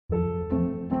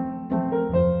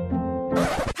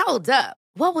Hold up.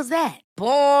 What was that?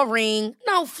 Boring.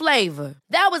 No flavor.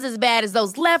 That was as bad as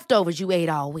those leftovers you ate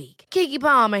all week. Keke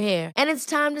Palmer here, and it's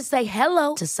time to say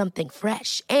hello to something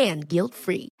fresh and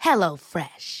guilt-free. Hello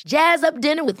Fresh. Jazz up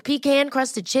dinner with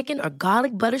pecan-crusted chicken or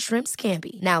garlic butter shrimp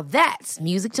scampi. Now that's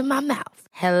music to my mouth.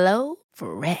 Hello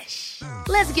Fresh.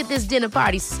 Let's get this dinner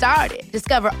party started.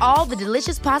 Discover all the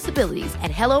delicious possibilities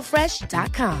at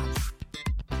hellofresh.com.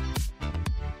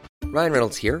 Ryan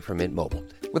Reynolds here from Mint Mobile.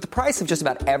 With the price of just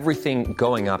about everything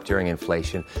going up during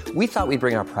inflation, we thought we'd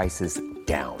bring our prices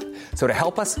down. So to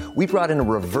help us, we brought in a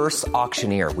reverse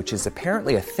auctioneer, which is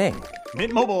apparently a thing.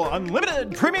 Mint Mobile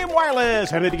Unlimited Premium Wireless.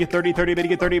 How to get 30, 30, bit to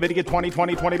get 30, bit to get 20,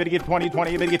 20, 20, bit to get 20,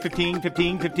 20, bit to get 15,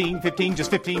 15, 15, 15,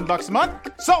 just $15 a month?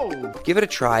 Sold! Give it a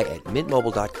try at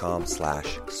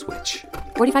mintmobile.com/switch.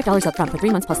 $45 up front for 3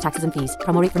 months plus taxes and fees.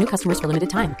 Promo rate for new customers for limited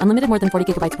time. Unlimited more than 40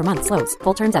 gigabytes per month. Slows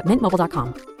full terms at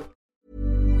mintmobile.com.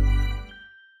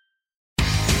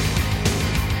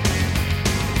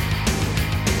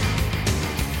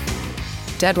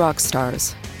 Dead Rock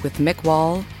Stars with Mick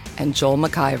Wall and Joel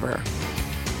McIver.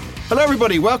 Hello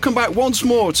everybody, welcome back once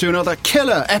more to another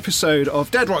killer episode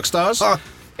of Dead Rock Stars,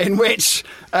 in which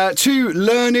two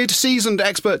learned, seasoned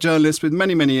expert journalists with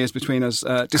many, many years between us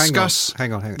discuss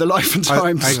Hang on. the life and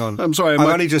times. Hang on. I'm sorry. I've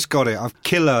only just got it. I've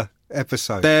killer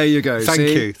episode. There you go. Thank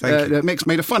you. Mick's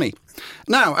made it funny.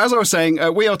 Now, as I was saying,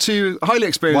 we are two highly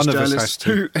experienced journalists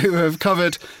who have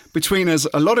covered between us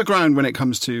a lot of ground when it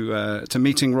comes to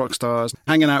meeting rock stars,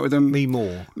 hanging out with them. Me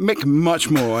more. Mick much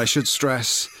more, I should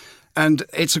stress. And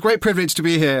it's a great privilege to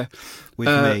be here. With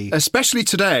me. Especially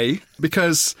today,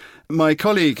 because my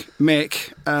colleague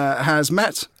Mick has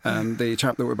met the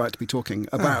chap that we're about to be talking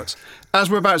about. As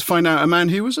we're about to find out, a man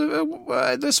who was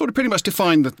sort of pretty much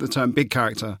defined the term big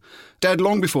character, dead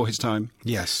long before his time.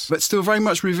 Yes. But still very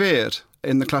much revered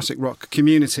in the classic rock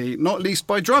community, not least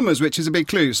by drummers, which is a big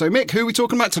clue. So Mick, who are we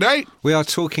talking about today? We are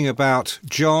talking about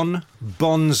John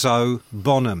Bonzo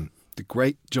Bonham. The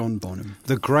great John Bonham.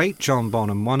 The great John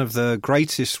Bonham, one of the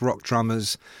greatest rock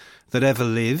drummers that ever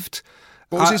lived.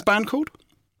 What was his band called?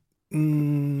 Led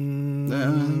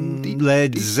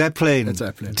Zeppelin. Led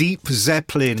Zeppelin. Deep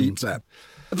Zeppelin. Deep Zepp.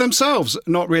 Themselves,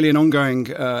 not really an ongoing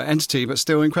entity, but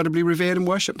still incredibly revered and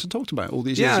worshipped and talked about all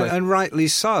these years later. Yeah, and rightly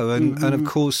so. And of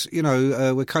course, you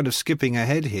know, we're kind of skipping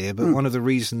ahead here, but one of the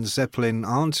reasons Zeppelin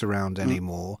aren't around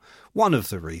anymore, one of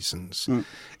the reasons,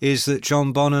 is that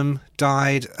John Bonham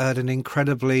died at an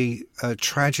incredibly,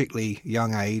 tragically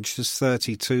young age. He was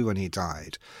 32 when he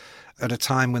died. At a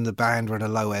time when the band were at a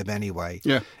low ebb anyway.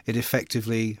 Yeah. It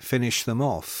effectively finished them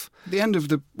off. The end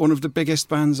of one of the biggest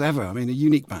bands ever. I mean, a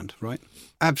unique band, right?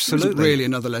 Absolutely. Isn't really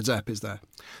another Led Zepp, is there?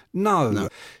 No.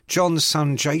 John's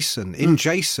son Jason,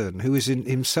 Jason, who is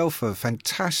himself a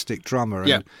fantastic drummer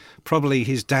and probably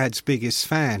his dad's biggest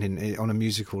fan on a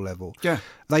musical level. Yeah.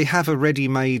 They have a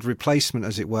ready-made replacement,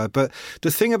 as it were. But the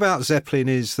thing about Zeppelin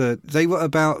is that they were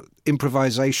about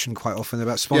improvisation quite often,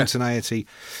 about spontaneity. Yeah.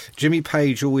 Jimmy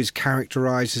Page always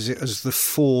characterises it as the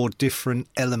 4 different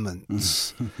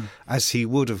elements, as he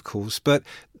would, of course. But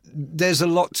there's a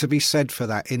lot to be said for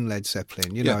that in Led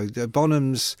Zeppelin. You know,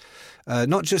 Bonham's,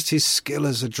 not just his skill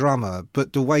as a drummer,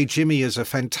 but the way Jimmy, as a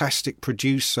fantastic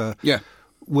producer,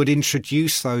 would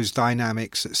introduce those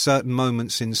dynamics at certain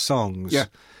moments in songs. Yeah.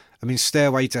 I mean,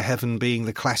 Stairway to Heaven being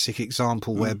the classic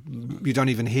example where you don't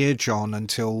even hear John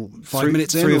until 3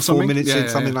 minutes in, 3 or 4 minutes in,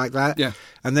 something like that. Yeah.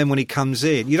 And then when he comes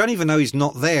in, you don't even know he's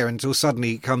not there until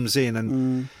suddenly he comes in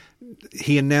and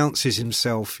he announces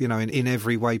himself, you know, in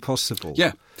every way possible.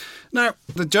 Yeah. Now,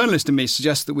 the journalist in me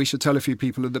suggests that we should tell a few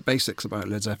people the basics about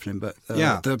Led Zeppelin, but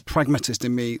the pragmatist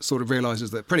in me sort of realises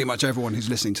that pretty much everyone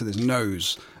who's listening to this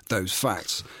knows those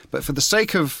facts. But for the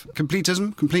sake of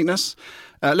completeness,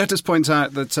 let us point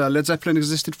out that Led Zeppelin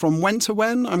existed from when to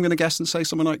when? I'm going to guess and say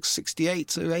something like 68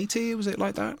 to 80, was it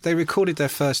like that? They recorded their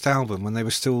first album when they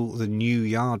were still the New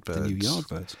Yardbirds. The New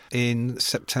Yardbirds. In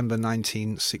September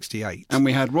 1968. And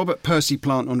we had Robert Percy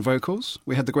Plant on vocals.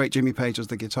 We had the great Jimmy Page as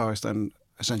the guitarist and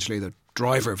essentially the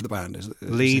driver of the band.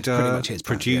 Leader, pretty much his band,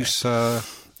 producer.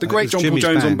 The great John Paul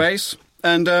Jones on bass.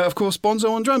 And, of course,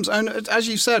 Bonzo on drums. And as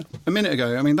you said a minute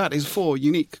ago, I mean, that is 4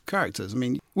 unique characters. I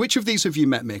mean, which of these have you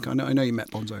met, Mick? I know you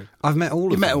met Bonzo. I've met all of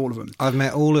them. You've met all of them? I've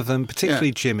met all of them,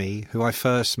 particularly Jimmy, who I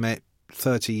first met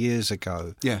 30 years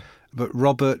ago. Yeah. But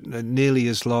Robert, nearly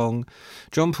as long.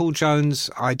 John Paul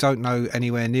Jones, I don't know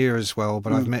anywhere near as well,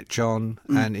 but I've met John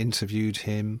and interviewed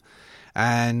him.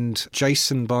 And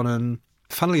Jason Bonham,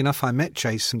 funnily enough, I met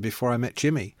Jason before I met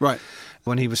Jimmy. Right.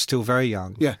 When he was still very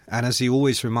young. Yeah. And as he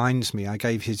always reminds me, I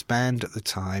gave his band at the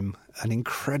time an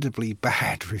incredibly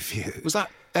bad review. Was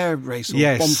that Air Race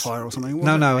or Bonfire or something?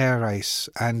 No, Air Race.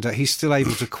 And he's still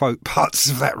able to quote parts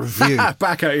of that review.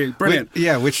 Back at you. Brilliant.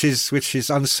 Which is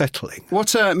unsettling. What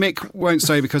Mick won't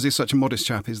say, because he's such a modest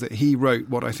chap, is that he wrote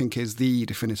what I think is the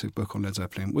definitive book on Led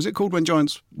Zeppelin. Was it called When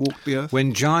Giants Walked the Earth?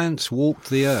 When Giants Walked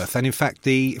the Earth. And in fact,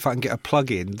 if I can get a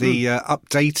plug in, the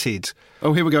updated...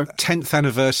 Oh, here we go. 10th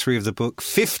anniversary of the book,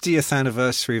 50th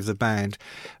anniversary of the band,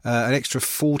 an extra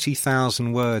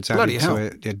 40,000 words added to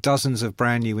it, dozens of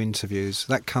brand new interviews.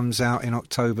 That comes out in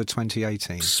October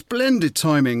 2018. Splendid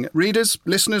timing. Readers,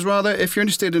 listeners rather, if you're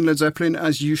interested in Led Zeppelin,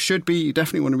 as you should be, you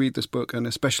definitely want to read this book, and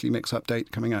especially Mick's update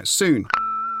coming out soon.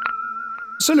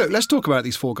 So look, let's talk about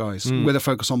these four guys with a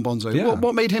focus on Bonzo. Yeah.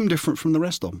 What made him different from the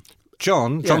rest of them?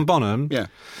 John Bonham? Yeah.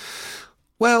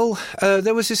 Well,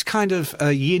 there was this kind of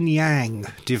yin-yang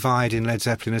divide in Led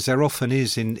Zeppelin, as there often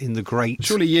is in the great...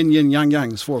 Surely yin, yin, yang, yang,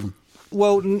 there's four of them.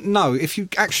 Well, no, if you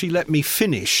actually let me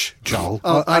finish, Joel...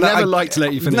 I never like to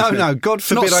let you finish. No, God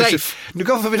forbid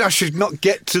I should not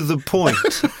get to the point.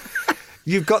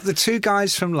 You've got the two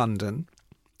guys from London,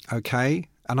 okay?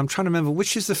 And I'm trying to remember,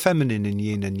 which is the feminine in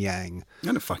yin and yang? I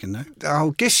don't fucking know.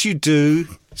 Oh, guess you do,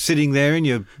 sitting there in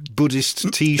your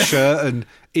Buddhist T-shirt and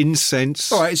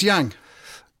incense. All right, it's yang.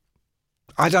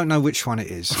 I don't know which one it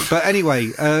is. But anyway,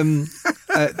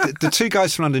 the two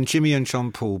guys from London, Jimmy and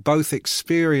John Paul, both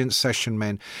experienced session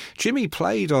men. Jimmy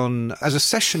played as a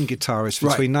session guitarist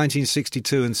between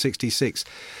 1962 and 66.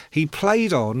 He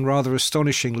played on, rather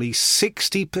astonishingly,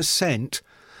 60%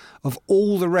 of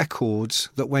all the records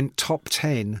that went top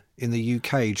 10 in the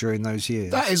UK during those years.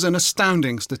 That is an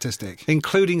astounding statistic.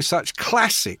 Including such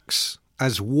classics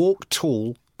as Walk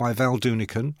Tall by Val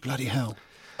Doonican. Bloody hell.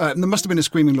 There must have been a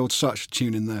Screaming Lord Sutch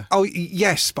tune in there. Oh,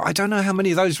 yes, but I don't know how many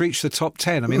of those reached the top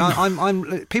 10. I mean,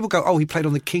 I'm people go, oh, he played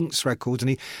on the Kinks records,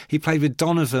 and he played with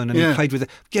Donovan, and he played with...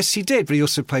 Yes, he did, but he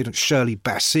also played on Shirley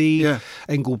Bassey,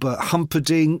 Engelbert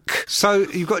Humperdinck. So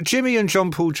you've got Jimmy and John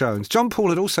Paul Jones. John Paul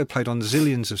had also played on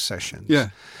zillions of sessions. Yeah.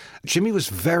 Jimmy was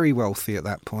very wealthy at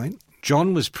that point.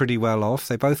 John was pretty well off.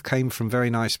 They both came from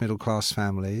very nice middle-class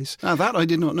families. Ah, that I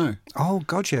did not know. Oh,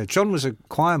 God, yeah. John was a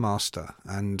choir master,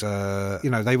 and,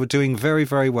 they were doing very,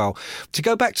 very well. To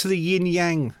go back to the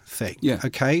yin-yang thing,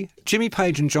 okay? Jimmy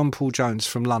Page and John Paul Jones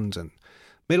from London.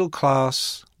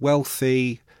 Middle-class,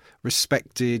 wealthy,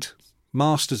 respected,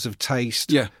 masters of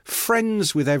taste,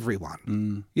 friends with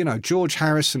everyone. George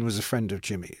Harrison was a friend of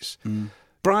Jimmy's.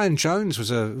 Brian Jones was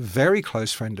a very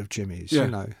close friend of Jimmy's,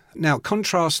 Now,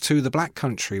 contrast to the Black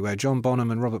Country, where John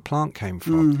Bonham and Robert Plant came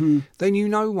from, they knew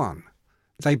no one.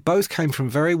 They both came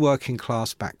from very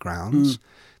working-class backgrounds.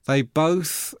 They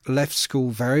both left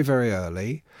school very, very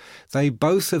early. They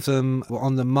both of them were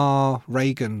on the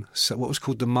Reagan, what was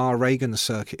called the Reagan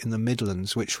circuit in the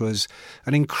Midlands, which was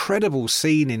an incredible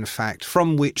scene, in fact,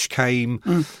 from which came,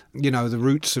 the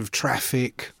roots of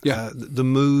Traffic, the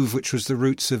Move, which was the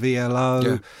roots of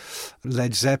ELO,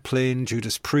 Led Zeppelin,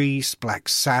 Judas Priest, Black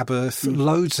Sabbath,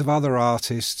 loads of other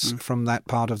artists from that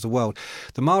part of the world.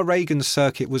 The Reagan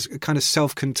circuit was a kind of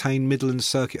self-contained Midland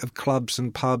circuit of clubs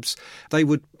and pubs. They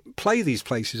would play these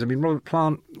places. I mean, Robert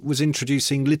Plant was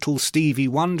introducing Little Stevie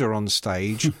Wonder on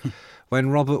stage when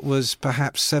Robert was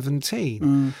perhaps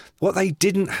 17. What they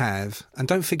didn't have, and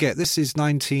don't forget, this is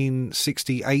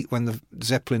 1968 when the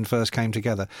Zeppelin first came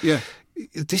together. Yeah.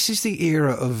 This is the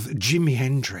era of Jimi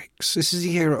Hendrix. This is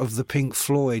the era of the Pink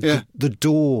Floyd, the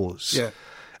Doors. Yeah.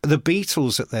 The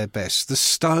Beatles at their best, the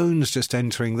Stones just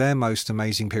entering their most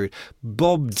amazing period,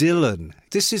 Bob Dylan.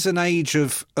 This is an age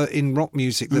of in rock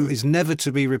music that is never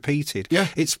to be repeated. Yeah.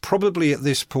 It's probably at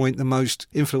this point the most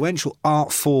influential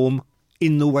art form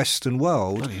in the Western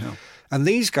world. Bloody hell. And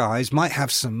these guys might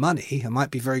have some money and might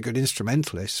be very good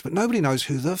instrumentalists, but nobody knows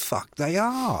who the fuck they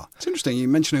are. It's interesting you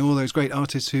mentioning all those great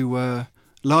artists who were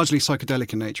largely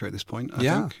psychedelic in nature at this point, I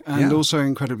think, and also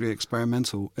incredibly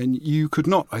experimental. And you could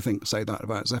not, I think, say that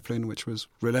about Zeppelin, which was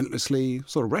relentlessly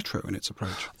sort of retro in its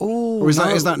approach. Oh, or is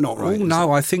that not right? Oh,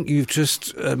 no, I think you've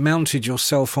just mounted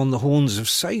yourself on the horns of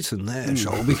Satan there,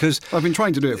 Joel, because... I've been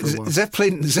trying to do it for a while.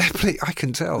 Zeppelin, I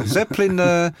can tell. Zeppelin...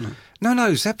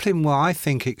 No, Zeppelin were, I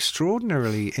think,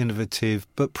 extraordinarily innovative,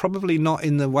 but probably not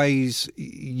in the ways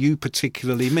you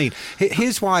particularly mean.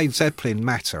 Here's why Zeppelin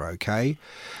matter, okay?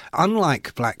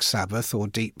 Unlike Black Sabbath or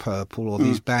Deep Purple or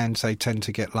these bands they tend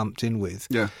to get lumped in with,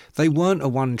 they weren't a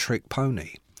one-trick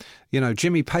pony.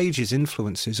 Jimmy Page's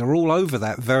influences are all over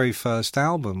that very first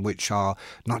album, which are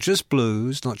not just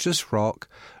blues, not just rock,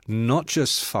 not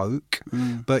just folk,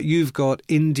 but you've got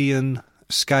Indian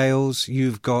scales,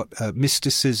 you've got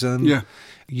mysticism,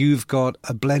 you've got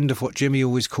a blend of what Jimmy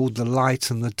always called the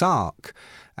light and the dark.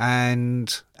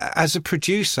 And as a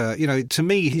producer, to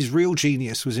me, his real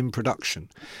genius was in production.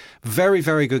 Very,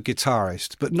 very good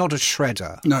guitarist, but not a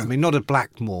shredder. No. I mean, not a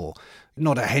Blackmore,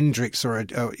 not a Hendrix or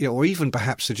even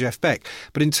perhaps a Jeff Beck.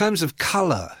 But in terms of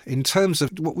colour, in terms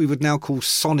of what we would now call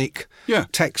sonic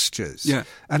textures,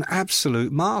 an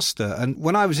absolute master. And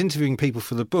when I was interviewing people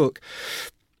for the book,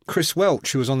 Chris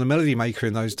Welch, who was on the Melody Maker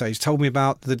in those days, told me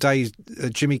about the days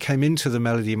Jimmy came into the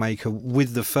Melody Maker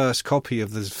with the first copy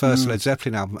of the first Led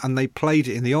Zeppelin album, and they played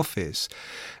it in the office.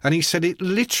 And he said it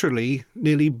literally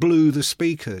nearly blew the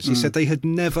speakers. He said they had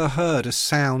never heard a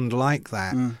sound like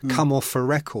that come off a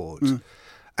record.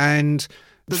 And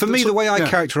for me, the way I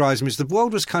characterise them is the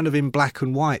world was kind of in black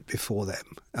and white before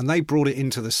them, and they brought it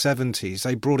into the 70s.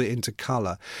 They brought it into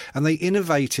colour, and they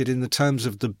innovated in the terms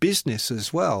of the business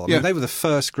as well. I mean, they were the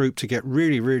first group to get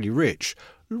really, really rich,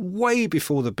 way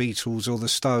before the Beatles or the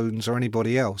Stones or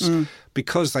anybody else,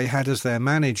 because they had as their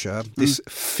manager this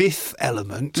fifth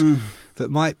element that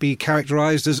might be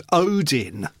characterised as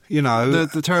Odin,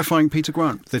 The terrifying Peter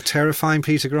Grant. The terrifying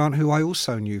Peter Grant, who I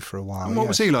also knew for a while. And what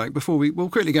was he like? We'll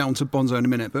quickly get on to Bonzo in a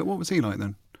minute, but what was he like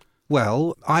then?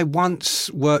 Well, I once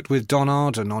worked with Don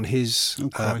Arden on his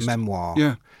memoir.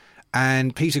 Yeah.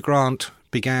 And Peter Grant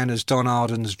began as Don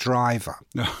Arden's driver.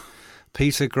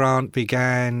 Peter Grant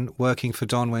began working for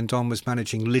Don when Don was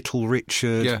managing Little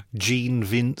Richard, Gene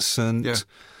Vincent,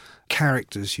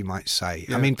 characters, you might say.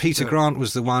 I mean, Peter Grant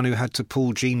was the one who had to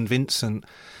pull Gene Vincent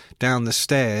down the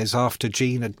stairs after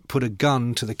Gene had put a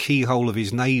gun to the keyhole of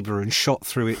his neighbour and shot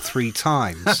through it 3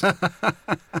 times.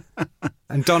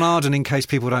 And Don Arden, in case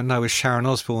people don't know, is Sharon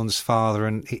Osbourne's father,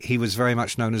 and he was very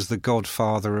much known as the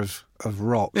godfather of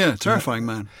rock. Yeah, terrifying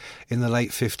man. In the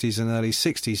late 50s and early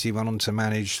 60s, he went on to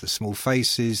manage the Small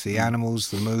Faces, the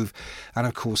Animals, the Move, and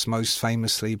of course, most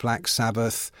famously, Black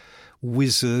Sabbath,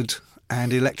 Wizard,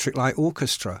 and Electric Light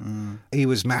Orchestra. He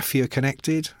was mafia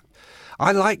connected.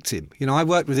 I liked him. I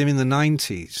worked with him in the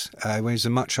 90s when he was a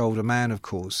much older man, of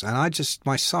course. And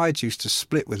my sides used to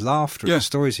split with laughter at the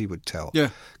stories he would tell. Yeah.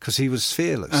 Because he was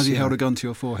fearless. As he held a gun to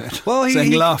your forehead. Well,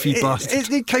 saying, laugh, you bastard.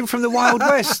 It came from the Wild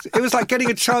West. It was like getting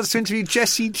a chance to interview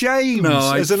Jesse James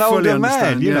as an older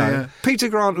man. Yeah. Peter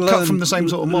Grant learned... Cut from the same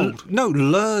sort of mould.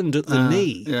 Learned at the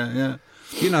knee. Yeah.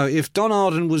 If Don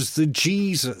Arden was the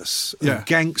Jesus of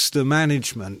gangster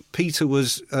management, Peter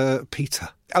was Peter.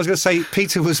 I was going to say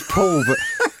Peter was Paul, but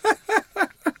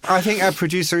I think our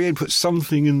producer Ian put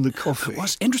something in the coffee.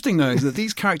 What's interesting, though, is that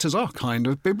these characters are kind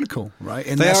of biblical, right?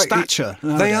 In their stature.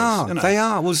 They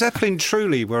are. Well, Zeppelin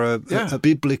truly were a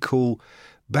biblical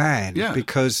band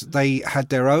because they had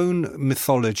their own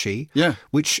mythology,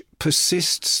 which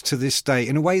persists to this day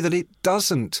in a way that it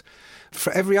doesn't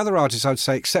for every other artist, I'd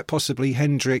say, except possibly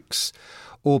Hendrix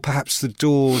or perhaps the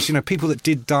Doors, people that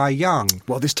did die young.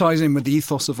 Well, this ties in with the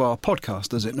ethos of our podcast,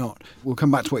 does it not? We'll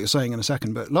come back to what you're saying in a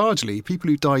second, but largely, people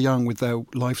who die young with their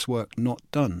life's work not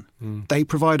done, they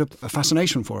provide a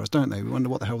fascination for us, don't they? We wonder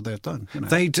what the hell they've done.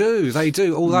 They do.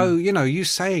 Although, you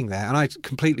saying that, and I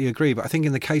completely agree, but I think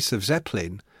in the case of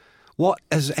Zeppelin, what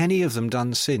has any of them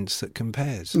done since that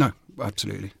compares? No.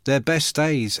 Absolutely. Their best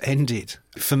days ended.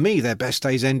 For me, their best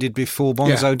days ended before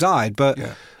Bonzo died. But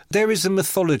there is a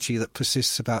mythology that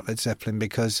persists about Led Zeppelin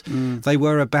because they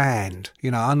were a band.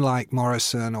 Unlike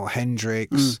Morrison or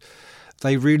Hendrix,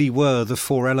 they really were the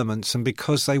 4 elements. And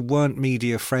because they weren't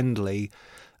media friendly,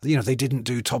 they didn't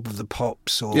do Top of the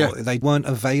Pops or they weren't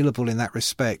available in that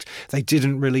respect. They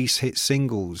didn't release hit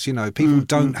singles. People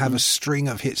don't have a string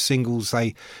of hit singles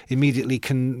they immediately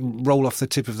can roll off the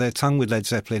tip of their tongue with Led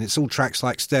Zeppelin. It's all tracks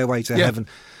like Stairway to Heaven.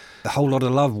 A Whole Lot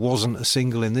of Love wasn't a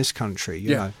single in this country,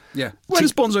 you know. Yeah. Where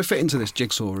does Bonzo fit into this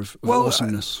jigsaw of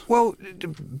awesomeness?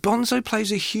 Bonzo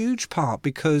plays a huge part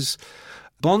because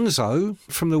Bonzo,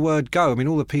 from the word go,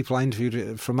 all the people I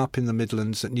interviewed from up in the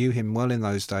Midlands that knew him well in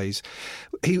those days,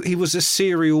 he was a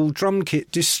serial drum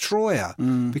kit destroyer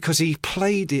because he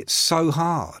played it so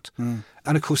hard. And,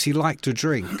 of course, he liked to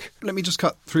drink. Let me just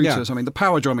cut through to something. The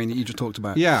power drumming that you just talked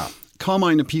about. Yeah.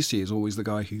 Carmine Appice is always the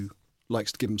guy who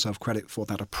likes to give himself credit for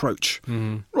that approach.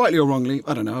 Rightly or wrongly,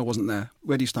 I don't know, I wasn't there.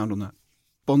 Where do you stand on that?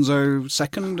 Bonzo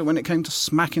second when it came to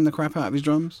smacking the crap out of his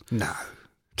drums? No.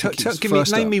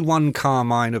 Name me one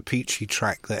Carmine Appice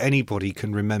track that anybody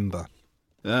can remember.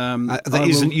 That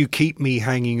isn't You Keep Me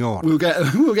Hanging On. We'll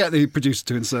get the producer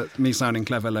to insert me sounding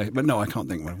clever later, but no, I can't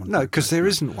think of one. No, because there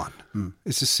isn't one.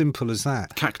 It's as simple as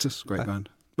that. Cactus, great band.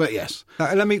 But yes.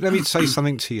 Let me say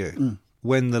something to you.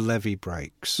 When the Levee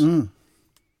Breaks.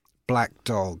 Black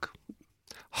Dog.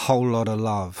 Whole Lot of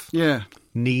Love. Yeah.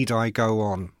 Need I Go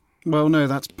On? Well, no,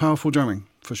 that's powerful drumming,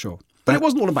 for sure. But it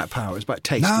wasn't all about power, it was about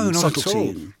taste and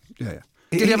subtlety. Not at all.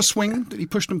 Did he have a swing? Did he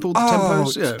push and pull the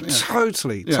tempos?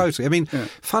 Totally. I mean,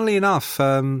 funnily enough,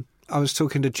 I was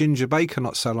talking to Ginger Baker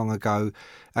not so long ago,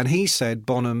 and he said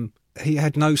Bonham, he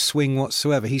had no swing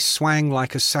whatsoever. He swang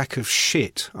like a sack of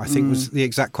shit, I think was the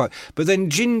exact quote. But then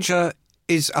Ginger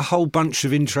is a whole bunch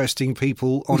of interesting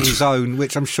people on his own,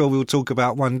 which I'm sure we'll talk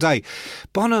about one day.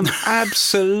 Bonham,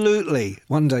 absolutely,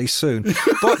 one day soon.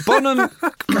 But Bonham,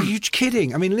 are you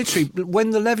kidding? I mean, literally,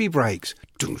 when the levee breaks,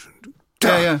 if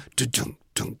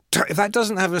that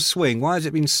doesn't have a swing, why has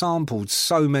it been sampled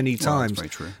so many times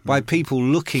by people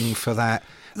looking for that?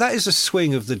 That is a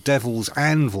swing of the devil's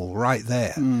anvil right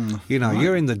there.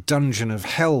 You're in the dungeon of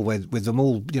hell with them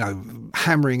all,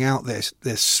 hammering out their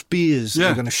spears that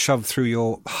they're going to shove through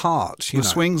your heart. The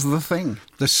swing's the thing.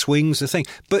 The swing's the thing.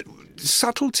 But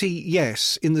subtlety,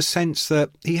 yes, in the sense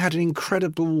that he had an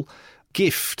incredible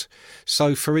gift.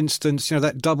 So, for instance,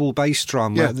 that double bass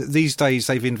drum. These days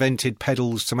they've invented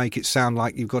pedals to make it sound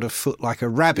like you've got a foot like a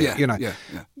rabbit.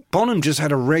 Bonham just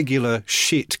had a regular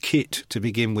shit kit to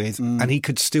begin with, and he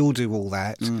could still do all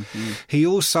that. He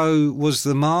also was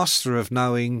the master of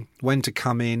knowing when to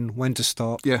come in, when to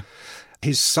stop.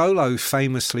 His solo,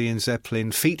 famously in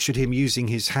Zeppelin, featured him using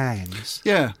his hands.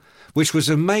 Which was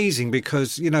amazing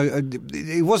because,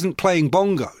 he wasn't playing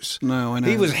bongos. No, I know.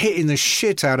 He was hitting the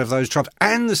shit out of those drums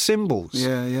and the cymbals.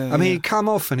 I mean, he'd come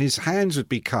off and his hands would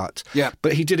be cut.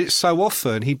 But he did it so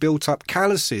often, he built up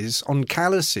calluses on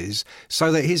calluses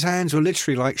so that his hands were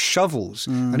literally like shovels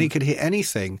and he could hit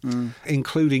anything,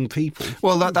 including people.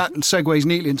 Well, that segues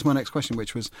neatly into my next question,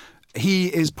 which was, he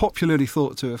is popularly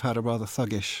thought to have had a rather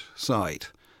thuggish side.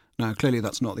 Now, clearly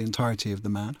that's not the entirety of the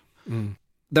man.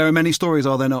 There are many stories,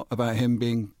 are there not, about him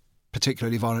being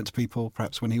particularly violent to people,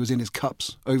 perhaps when he was in his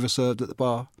cups, overserved at the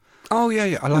bar? Oh,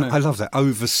 yeah. I love that.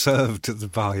 Overserved at the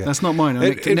bar, yeah. That's not mine.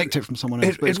 I nicked it from someone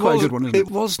else, but it's quite a good one, isn't it?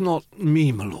 It was not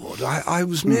me, my lord. I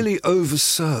was merely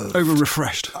overserved.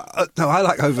 Over-refreshed. No, I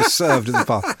like overserved at the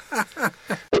bar.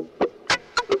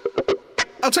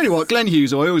 I'll tell you what, Glenn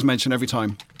Hughes, who I always mention every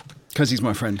time, because he's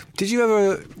my friend. Did you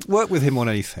ever work with him on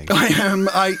anything? Let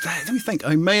me think.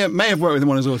 I may have worked with him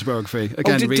on his autobiography.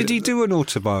 Again, did he do an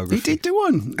autobiography? He did do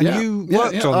one. And you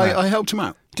worked on that? I helped him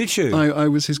out. Did you? I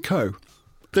was his co.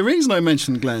 The reason I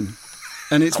mentioned Glenn,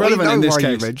 and it's relevant in this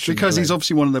case, because he's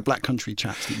obviously one of the Black Country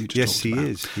chaps that you just talked about.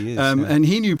 Yes, he is. And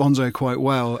he knew Bonzo quite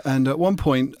well. And at one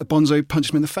point, Bonzo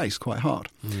punched him in the face quite hard.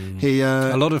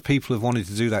 A lot of people have wanted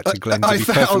to do that to Glenn, to be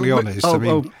perfectly honest.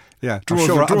 Yeah, I'm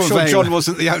sure John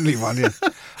wasn't the only one. Yeah,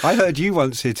 I heard you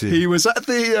once hit him. He was at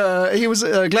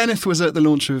the. Gleniff was at the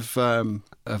launch of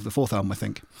the fourth album, I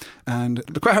think, and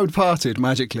the crowd parted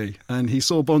magically, and he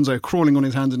saw Bonzo crawling on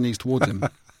his hands and knees towards him,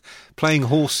 playing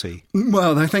horsey.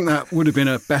 Well, I think that would have been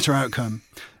a better outcome.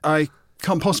 I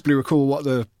can't possibly recall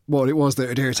what it was that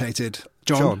had irritated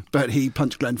John, but he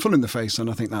punched Glenn full in the face, and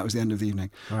I think that was the end of the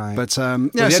evening. Right. But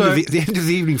the end of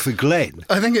the evening for Glenn.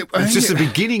 I think it was just the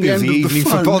beginning of the evening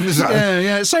for Bonzo.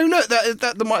 Yeah. So look,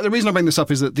 the reason I bring this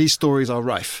up is that these stories are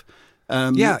rife.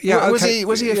 Was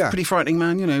he a pretty frightening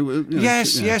man?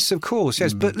 Yes, of course,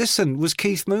 yes. But listen, was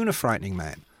Keith Moon a frightening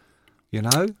man?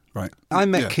 Right. I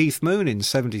met Keith Moon in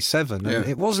 1977 and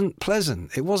it wasn't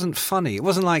pleasant. It wasn't funny. It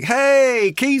wasn't like,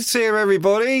 hey, Keith's here,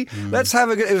 everybody. Let's have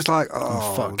a good... It was like,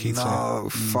 fuck, Keith's here.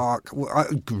 Fuck. Well, I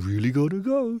really got to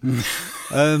go.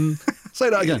 Say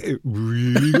that again.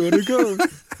 Really got to go.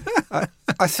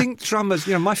 I think drummers...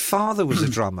 my father was a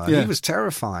drummer. He was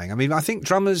terrifying. I mean, I think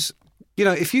drummers...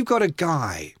 if you've got a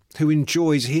guy who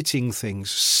enjoys hitting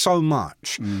things so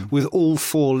much with all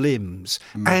four limbs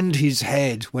and his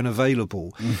head when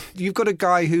available. You've got a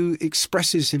guy who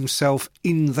expresses himself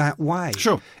in that way.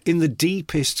 Sure. In the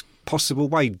deepest possible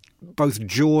way, both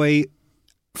joy,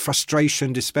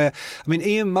 frustration, despair. I mean,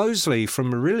 Ian Mosley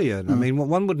from Marillion, I mean,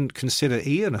 one wouldn't consider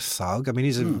Ian a thug. I mean,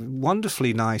 he's a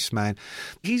wonderfully nice man.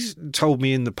 He's told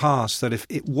me in the past that if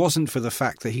it wasn't for the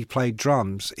fact that he played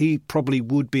drums, he probably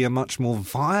would be a much more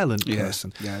violent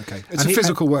person. Yeah, okay. It's a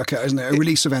physical workout, isn't it? A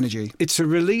release of energy. It's a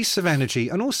release of energy.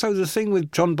 And also the thing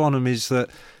with John Bonham is that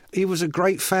he was a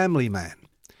great family man.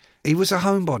 He was a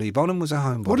homebody. Bonham was a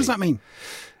homebody. What does that mean?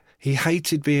 He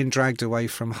hated being dragged away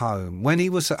from home. When he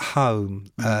was at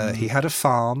home, he had a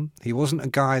farm. He wasn't a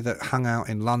guy that hung out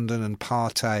in London and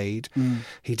partayed.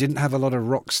 He didn't have a lot of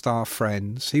rock star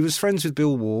friends. He was friends with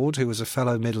Bill Ward, who was a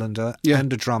fellow Midlander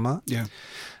and a drummer. Yeah.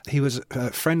 He was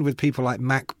a friend with people like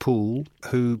Mac Poole,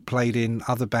 who played in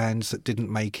other bands that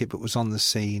didn't make it but was on the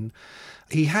scene.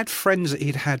 He had friends that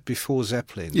he'd had before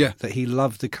Zeppelin that he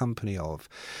loved the company of,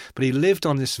 but he lived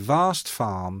on this vast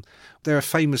farm. There are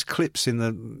famous clips in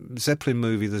the Zeppelin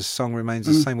movie, The Song Remains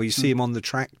the Same, where you see him on the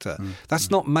tractor. That's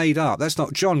not made up. That's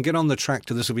not, John, get on the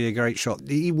tractor, this will be a great shot.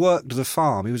 He worked the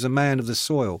farm. He was a man of the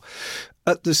soil.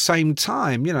 At the same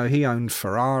time, you know, he owned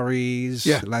Ferraris,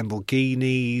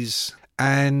 Lamborghinis,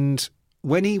 and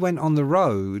when he went on the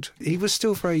road, he was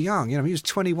still very young. You know, he was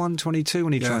 21, 22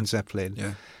 when he joined Zeppelin.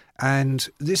 Yeah. And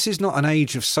this is not an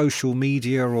age of social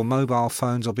media or mobile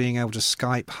phones or being able to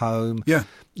Skype home. Yeah.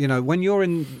 You know, when you're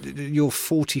in your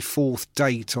 44th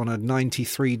date on a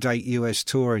 93-date US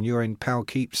tour and you're in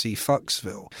Poughkeepsie,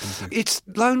 Foxville, it's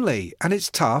lonely and it's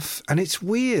tough and it's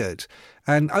weird.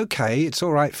 And, OK, it's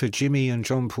all right for Jimmy and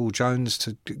John Paul Jones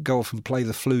to go off and play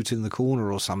the flute in the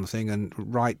corner or something and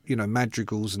write, you know,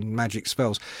 madrigals and magic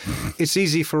spells. It's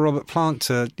easy for Robert Plant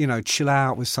to, you know, chill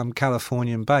out with some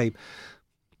Californian babe.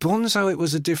 Bonzo, it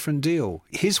was a different deal.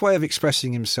 His way of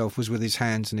expressing himself was with his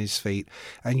hands and his feet.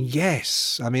 And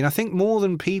yes, I mean, I think more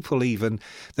than people even,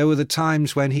 there were the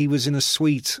times when he was in a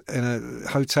suite in a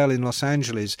hotel in Los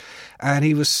Angeles and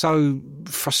he was so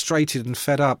frustrated and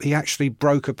fed up, he actually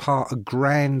broke apart a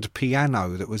grand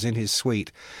piano that was in his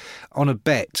suite on a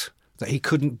bet that he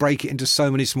couldn't break it into so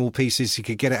many small pieces he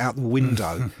could get it out the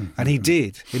window. And he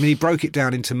did. I mean, he broke it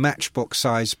down into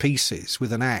matchbox-sized pieces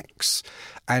with an axe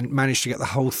and managed to get the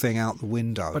whole thing out the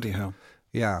window. Bloody hell.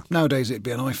 Yeah. Nowadays it'd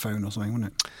be an iPhone or something,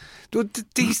 wouldn't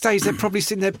it? These days they're probably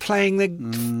sitting there playing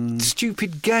their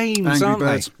stupid games, Angry aren't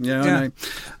Birds. they? Yeah, I know.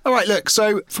 All right, look,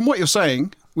 so from what you're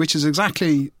saying, which is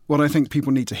exactly what I think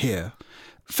people need to hear,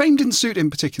 fame didn't suit him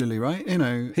particularly, right? You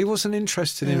know, he wasn't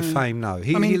interested in fame. No,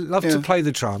 he loved to play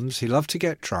the drums. He loved to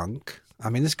get drunk. I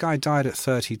mean, this guy died at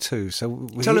 32. So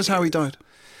tell us how he died.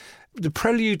 The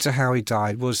prelude to how he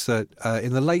died was that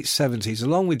in the late 70s,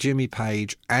 along with Jimmy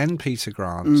Page and Peter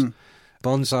Grant,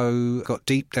 Bonzo got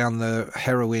deep down the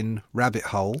heroin rabbit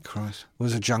hole. Christ.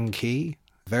 Was a junkie,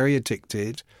 very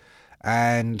addicted.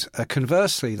 And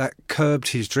conversely, that curbed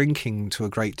his drinking to a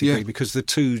great degree because the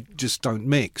two just don't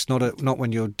mix, not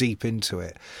when you're deep into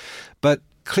it. But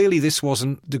clearly this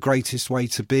wasn't the greatest way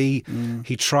to be.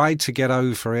 He tried to get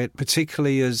over it,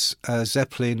 particularly as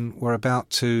Zeppelin were about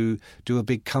to do a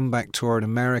big comeback tour in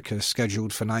America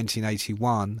scheduled for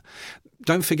 1981.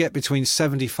 Don't forget, between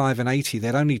 75 and 80,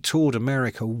 they'd only toured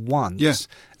America once.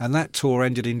 And that tour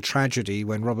ended in tragedy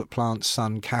when Robert Plant's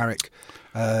son, Carrick...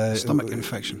 stomach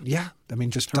infection. Yeah, I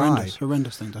mean, just died.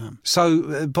 Horrendous thing to happen.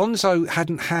 So Bonzo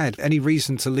hadn't had any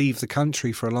reason to leave the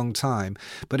country for a long time,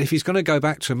 but if he's going to go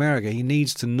back to America, he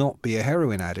needs to not be a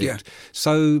heroin addict. Yeah.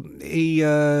 So he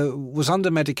was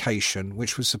under medication,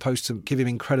 which was supposed to give him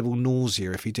incredible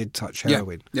nausea if he did touch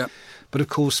heroin. Yeah. But of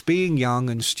course, being young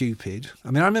and stupid,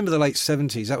 I mean, I remember the late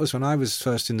 70s, that was when I was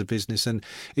first in the business, and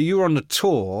you were on a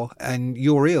tour and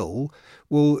you're ill.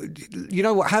 Well, you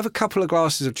know what? Have a couple of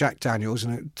glasses of Jack Daniels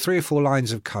and 3 or 4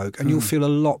 lines of Coke, and you'll feel a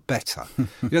lot better.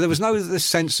 You know, there was no this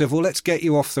sense of, well, let's get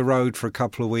you off the road for a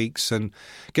couple of weeks and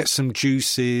get some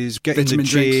juices, get in the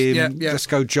gym, let's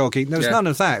go jogging. There was none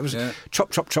of that. It was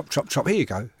chop, chop, chop, chop, chop. Here you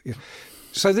go. Yeah.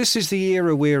 So this is the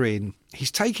era we're in.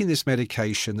 He's taking this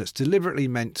medication that's deliberately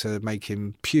meant to make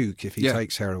him puke if he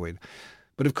takes heroin.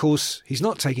 But of course, he's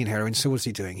not taking heroin, so what's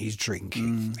he doing? He's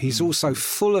drinking. He's also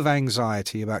full of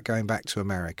anxiety about going back to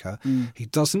America. He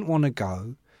doesn't want to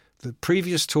go. The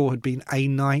previous tour had been a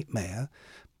nightmare.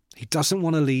 He doesn't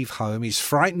want to leave home. He's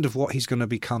frightened of what he's going to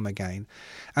become again.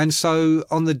 And so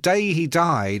on the day he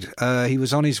died, he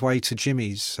was on his way to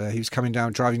Jimmy's. He was driving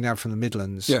down from the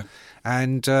Midlands. Yeah.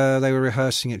 And they were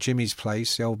rehearsing at Jimmy's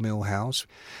place, the old mill house.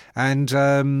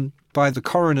 And by the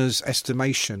coroner's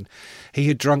estimation, he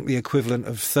had drunk the equivalent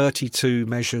of 32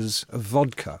 measures of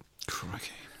vodka.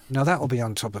 Crikey. Now, that will be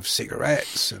on top of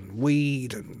cigarettes and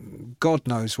weed and God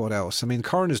knows what else. I mean,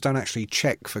 coroners don't actually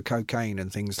check for cocaine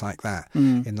and things like that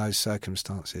in those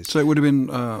circumstances. So it would have been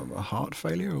a heart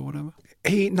failure or whatever?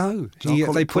 He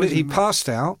passed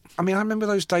out. I mean, I remember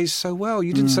those days so well.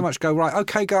 You didn't so much go, right,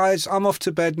 okay, guys, I'm off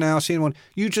to bed now. See anyone?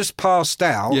 You just passed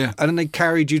out and then they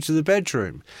carried you to the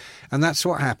bedroom. And that's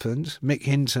what happened. Mick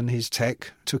Hinton, his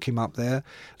tech, took him up there,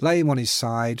 lay him on his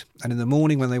side, and in the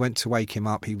morning when they went to wake him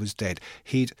up, he was dead.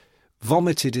 He'd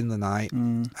vomited in the night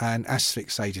and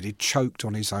asphyxiated. He'd choked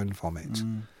on his own vomit.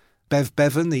 Bev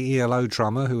Bevan, the ELO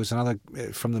drummer, who was another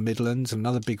from the Midlands,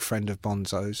 another big friend of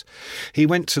Bonzo's, he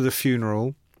went to the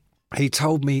funeral. He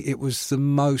told me it was the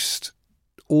most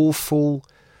awful,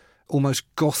 almost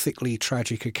gothically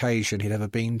tragic occasion he'd ever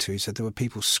been to. He said there were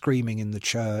people screaming in the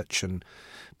church and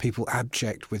people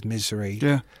abject with misery.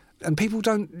 Yeah. And people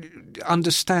don't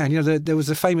understand. There was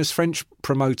a famous French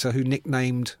promoter who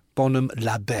nicknamed Bonham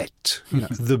La Bête,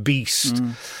 the beast,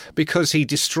 because he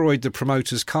destroyed the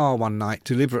promoter's car one night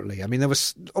deliberately. I mean, there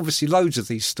was obviously loads of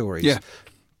these stories. Yeah.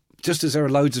 Just as there are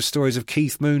loads of stories of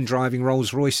Keith Moon driving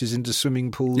Rolls Royces into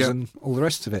swimming pools and all the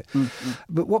rest of it.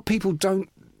 But what people don't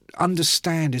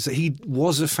understand is that he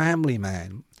was a family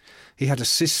man. He had a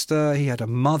sister, he had a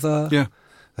mother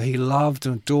that he loved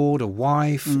and adored, a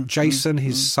wife, Jason,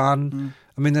 his son.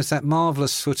 I mean, there's that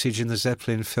marvellous footage in the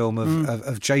Zeppelin film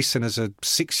of Jason as a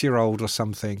 6-year-old or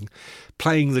something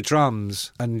playing the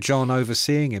drums and John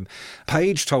overseeing him.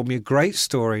 Page told me a great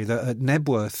story that at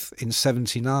Nebworth in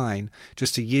 1979,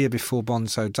 just a year before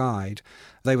Bonzo died,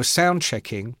 they were sound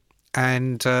checking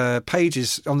and Page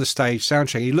is on the stage sound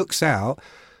checking. He looks out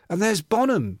and there's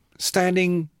Bonham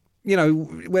standing,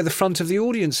 where the front of the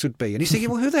audience would be. And he's thinking,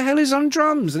 well, who the hell is on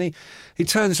drums? And he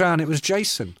turns around, it was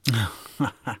Jason.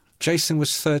 Jason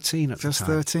was 13 at the time. Just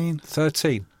 13?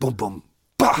 13. Boom, boom,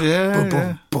 bah! Boom,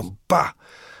 boom, boom, bah!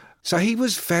 So he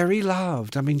was very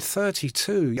loved. I mean,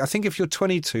 32. I think if you're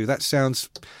 22, that sounds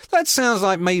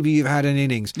like maybe you've had an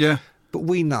innings. Yeah. But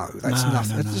we know that's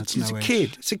nothing. No, it's a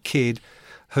kid. It's a kid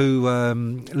who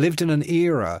lived in an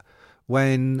era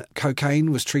when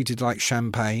cocaine was treated like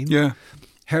champagne. Yeah.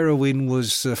 Heroin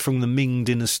was from the Ming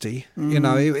dynasty.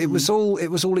 It was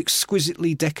all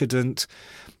exquisitely decadent.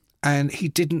 And he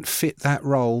didn't fit that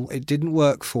role. It didn't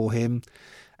work for him.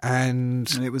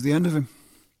 And it was the end of him.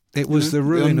 It was the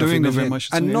ruin of him. I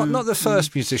should say. And not the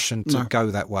first musician to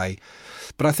go that way.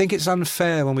 But I think it's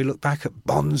unfair when we look back at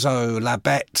Bonzo, La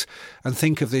Bête, and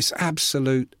think of this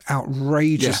absolute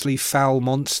outrageously foul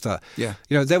monster. Yeah.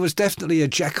 There was definitely a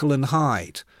Jekyll and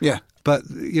Hyde. Yeah. But,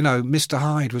 Mr.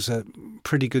 Hyde was a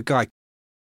pretty good guy.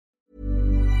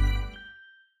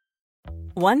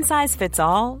 One size fits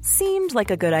all seemed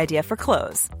like a good idea for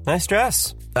clothes. Nice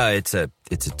dress. It's a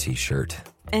T-shirt.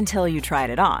 Until you tried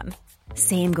it on.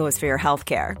 Same goes for your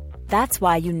healthcare. That's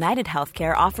why United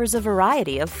Healthcare offers a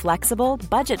variety of flexible,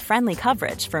 budget-friendly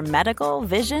coverage for medical,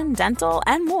 vision, dental,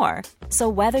 and more. So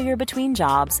whether you're between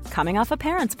jobs, coming off a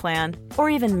parent's plan, or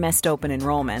even missed open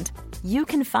enrollment, you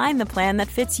can find the plan that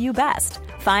fits you best.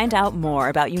 Find out more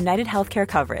about United Healthcare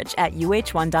coverage at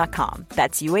UH1.com.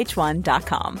 That's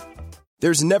UH1.com.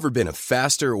 There's never been a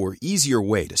faster or easier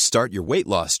way to start your weight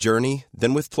loss journey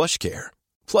than with PlushCare.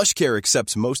 PlushCare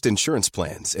accepts most insurance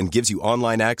plans and gives you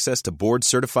online access to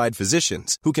board-certified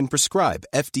physicians who can prescribe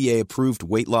FDA-approved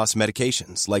weight loss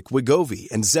medications like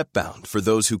Wegovy and Zepbound for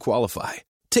those who qualify.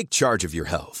 Take charge of your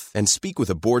health and speak with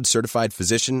a board-certified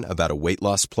physician about a weight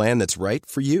loss plan that's right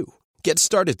for you. Get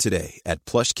started today at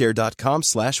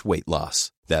plushcare.com/weight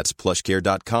loss. That's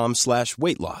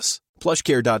plushcare.com/weight loss.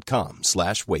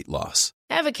 plushcare.com/weight loss.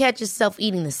 Ever catch yourself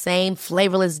eating the same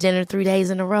flavorless dinner 3 days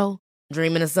in a row?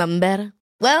 Dreaming of something better?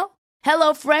 Well,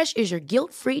 HelloFresh is your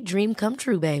guilt-free dream come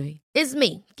true, baby. It's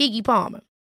me, Keke Palmer.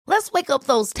 Let's wake up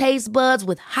those taste buds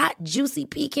with hot, juicy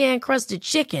pecan-crusted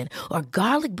chicken or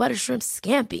garlic butter shrimp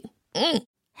scampi.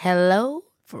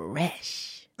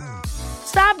 HelloFresh.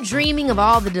 Stop dreaming of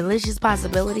all the delicious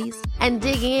possibilities and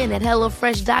dig in at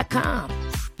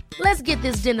HelloFresh.com. Let's get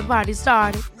this dinner party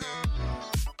started.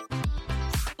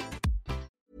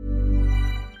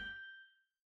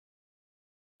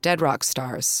 Dead Rock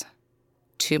Stars.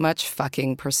 Too much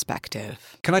fucking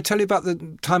perspective. Can I tell you about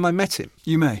the time I met him?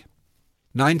 You may.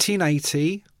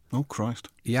 1980. Oh, Christ.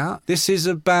 Yeah. This is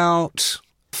about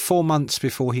 4 months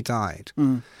before he died.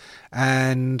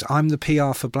 And I'm the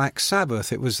PR for Black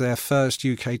Sabbath. It was their first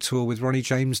UK tour with Ronnie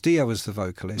James Dio as the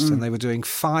vocalist, and they were doing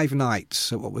 5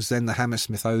 nights at what was then the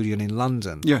Hammersmith Odeon in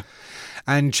London. Yeah.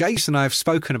 And Jason, I've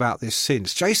spoken about this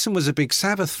since. Jason was a big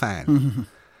Sabbath fan.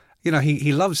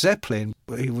 He loved Zeppelin.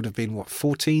 He would have been,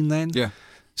 14 then? Yeah.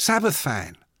 Sabbath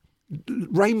fan.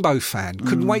 Rainbow fan.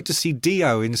 Couldn't wait to see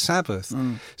Dio in Sabbath.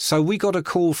 So we got a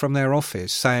call from their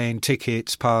office saying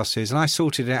tickets, passes, and I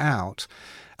sorted it out.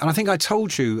 And I think I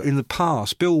told you in the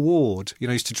past, Bill Ward,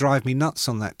 used to drive me nuts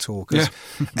on that tour. Because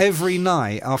every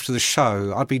night after the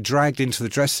show, I'd be dragged into the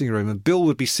dressing room and Bill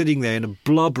would be sitting there in a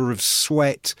blubber of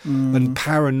sweat and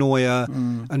paranoia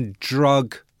and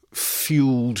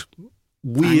drug-fueled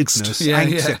weirdness,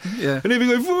 angst. Yeah. And he'd be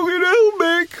going, fucking hell,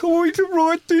 Mick, I want you to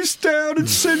write this down and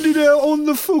send it out on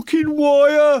the fucking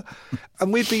wire.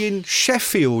 And we'd be in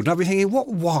Sheffield, and I'd be thinking, what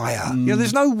wire?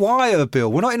 There's no wire,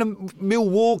 Bill. We're not in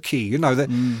Milwaukee,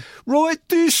 write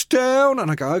this down. And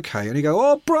I go, okay. And he'd go,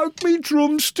 I broke me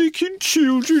drumstick in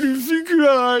Children of the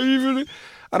Grave.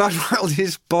 And I'd write all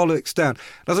his bollocks down.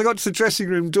 And as I got to the dressing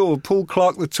room door, Paul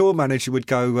Clark, the tour manager, would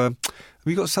go, have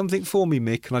you got something for me,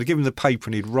 Mick? And I'd give him the paper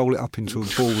and he'd roll it up into a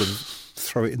ball and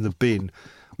throw it in the bin.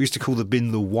 We used to call the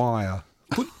bin the wire.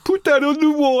 Put that on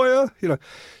the wire, you know.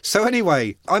 So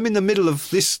anyway, I'm in the middle of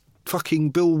this fucking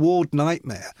Bill Ward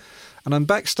nightmare, and I'm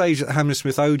backstage at the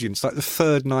Hammersmith Odeon. It's like the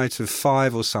third night of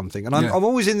 5 or something, and I'm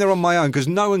always in there on my own because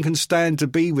no one can stand to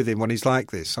be with him when he's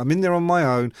like this. I'm in there on my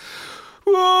own.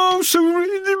 Oh, so we're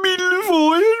in the middle of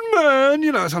Iron Man,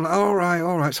 you know. So I'm like, all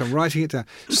right. So I'm writing it down.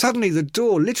 Suddenly the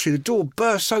door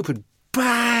bursts open.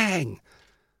 Bang!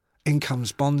 In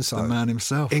comes Bonzo. The man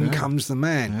himself. In comes the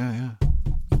man. Yeah.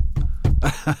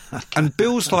 And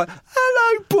Bill's like,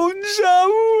 hello, Bonzo.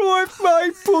 All right,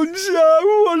 mate, Bonzo.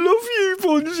 I love you,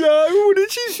 Bonzo. What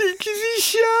did you think of the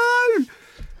show?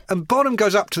 And Bonham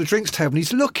goes up to the drinks table and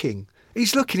he's looking. He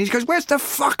goes, where's the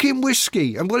fucking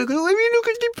whiskey? And Bonham goes, let me look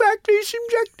at the back. There's some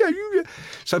Jack Daniels.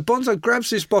 So Bonzo grabs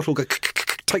this bottle,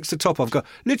 takes the top off,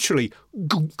 literally,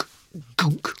 gunk,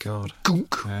 gunk, God.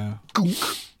 Gunk, yeah. Gunk,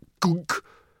 gunk,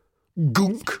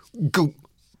 gunk, gunk.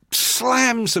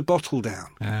 Slams the bottle down.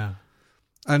 Yeah.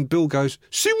 And Bill goes,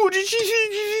 so what did you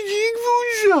think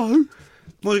of the Bonzo?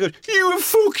 Bonzo goes, you were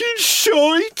fucking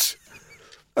shite.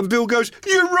 And Bill goes,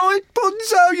 you're right,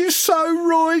 Bonzo, you're so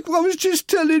right. I was just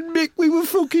telling Mick we were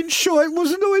fucking shite,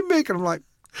 wasn't I, Mick? And I'm like,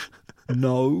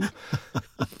 no.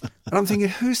 And I'm thinking,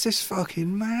 who's this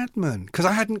fucking madman? Because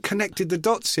I hadn't connected the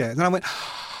dots yet. And then I went,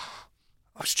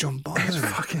 oh, it's John Bonham. It's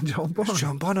fucking John Bonham. It's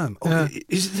John Bonham. Oh,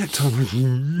 isn't that time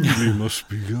really must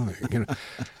be going? You know.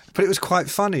 But it was quite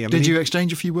funny. I mean, did you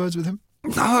exchange a few words with him?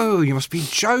 No, you must be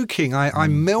joking. I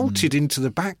melted into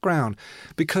the background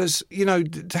because, you know,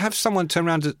 to have someone turn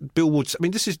around to Bill Ward, I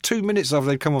mean, this is 2 minutes after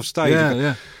they've come off stage.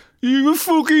 Yeah. You were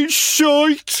fucking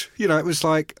shite. You know, it was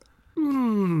like,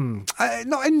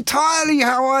 not entirely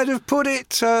how I'd have put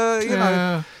it. You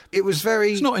know, it was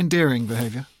very... It's not endearing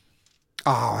behaviour.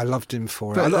 Oh, I loved him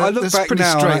for it. But, I look back pretty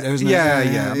now. Straight, isn't it?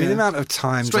 Yeah. I mean, the amount of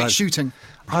times... Straight shooting.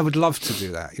 I would love to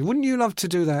do that. Wouldn't you love to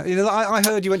do that? You know, I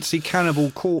heard you went to see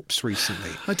Cannibal Corpse recently.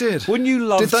 I did. Wouldn't you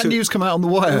love to... Did that news come out on the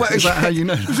wire? Is that how you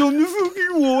know? It's on the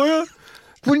fucking wire.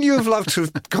 Wouldn't you have loved to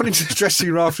have gone into the dressing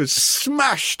room afterwards,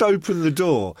 smashed open the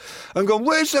door and gone,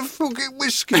 where's the fucking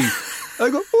whiskey? I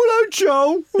go, hello,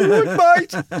 Joel. All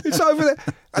right, mate. It's over there.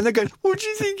 And they go, what do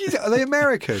you think? Are they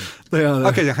American? They are.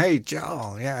 Okay, hey,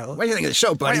 Joel. Yeah. What do you think of the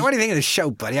show, buddy? What do you think of the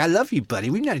show, buddy? I love you, buddy.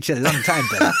 We've known each other a long time,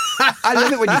 buddy. I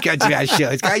love it when you go to our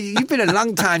shows. You've been a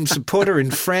long-time supporter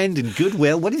and friend and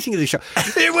goodwill. What do you think of the show?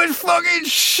 It was fucking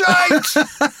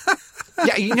shite.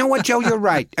 Yeah, you know what, Joe? You're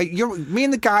right. Me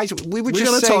and the guys, we were just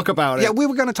going to talk about it. Yeah, we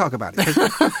were going to talk about it.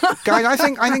 Guys, I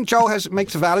think Joel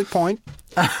makes a valid point.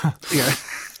 Yeah.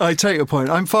 I take your point.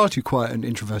 I'm far too quiet and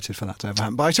introverted for that to ever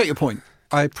happen, but I take your point.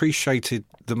 I appreciated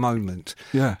the moment.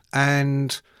 Yeah.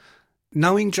 And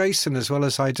knowing Jason as well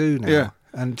as I do now. Yeah.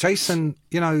 And Jason,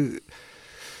 you know,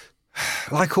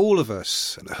 like all of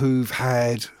us who've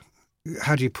had...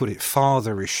 how do you put it,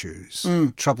 father issues,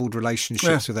 troubled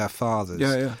relationships with our fathers.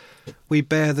 Yeah. We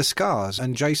bear the scars,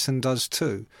 and Jason does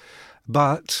too.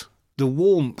 But the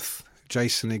warmth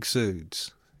Jason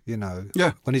exudes, you know,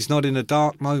 when he's not in a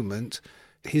dark moment,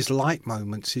 his light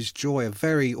moments, his joy are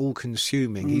very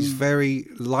all-consuming. He's very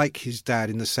like his dad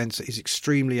in the sense that he's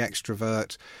extremely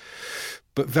extrovert,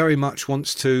 but very much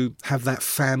wants to have that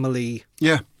family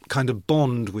kind of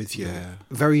bond with you. Yeah.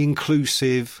 Very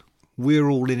inclusive. We're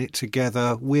all in it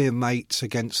together. We're mates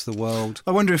against the world.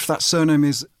 I wonder if that surname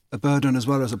is a burden as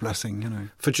well as a blessing, you know.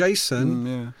 For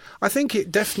Jason, I think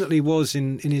it definitely was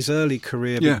in his early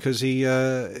career because he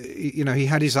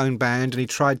had his own band and he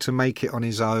tried to make it on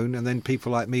his own, and then people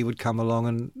like me would come along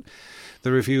and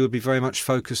the review would be very much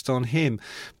focused on him.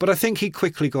 But I think he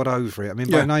quickly got over it. I mean,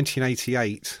 by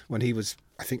 1988, when he was,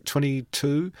 I think,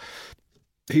 22...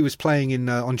 he was playing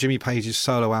on Jimmy Page's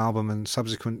solo album and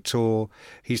subsequent tour.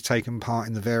 He's taken part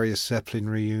in the various Zeppelin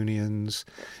reunions.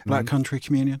 Black Country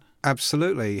Communion?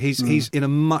 Absolutely. He's in a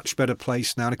much better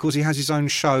place now. And, of course, he has his own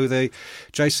show, the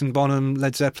Jason Bonham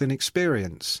Led Zeppelin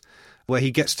Experience, where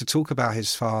he gets to talk about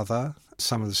his father,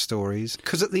 some of the stories.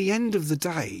 Because at the end of the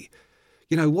day,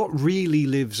 you know, what really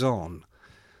lives on,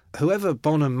 whoever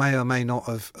Bonham may or may not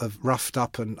have roughed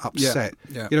up and upset,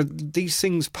 you know, these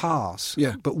things pass.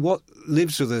 Yeah. But what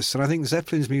lives with us, and I think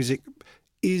Zeppelin's music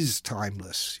is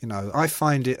timeless. You know, I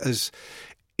find it as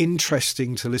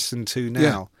interesting to listen to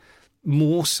now,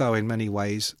 more so in many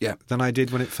ways than I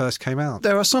did when it first came out.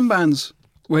 There are some bands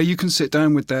where you can sit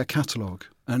down with their catalogue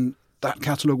and that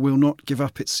catalogue will not give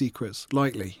up its secrets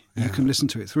lightly. You can listen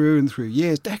to it through and through,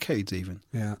 years, decades even.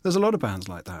 Yeah. There's a lot of bands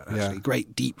like that, actually.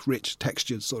 Great, deep, rich,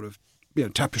 textured sort of, you know,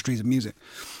 tapestries of music.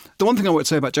 The one thing I would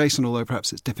say about Jason, although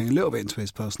perhaps it's dipping a little bit into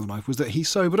his personal life, was that he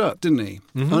sobered up, didn't he?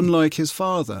 Mm-hmm. Unlike his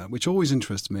father, which always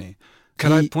interests me.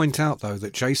 Can I point out, though,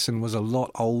 that Jason was a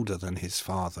lot older than his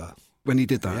father when he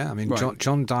did that? Yeah, I mean, right.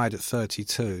 John died at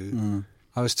 32. Mm.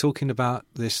 I was talking about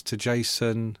this to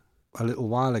Jason a little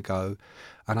while ago,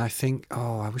 and I think,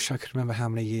 I wish I could remember how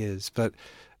many years, but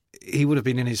he would have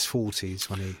been in his 40s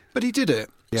when he... But he did it.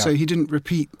 Yeah. So he didn't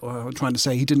repeat, or I'm trying to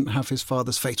say, he didn't have his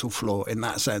father's fatal flaw in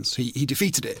that sense. He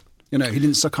defeated it. He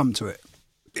didn't succumb to it.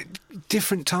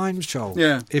 Different times, Joel.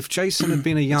 Yeah. If Jason had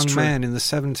been a young man in the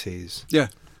 70s... Yeah.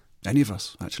 Any of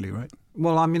us, actually, right?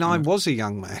 Well, I mean, I was a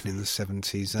young man in the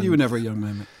 70s. And you were never a young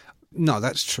man, mate. No,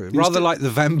 that's true. Rather like the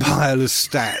vampire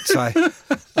Lestat,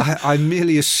 I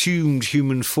merely assumed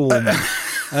human form.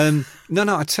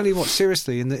 No, I tell you what,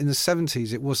 seriously, in the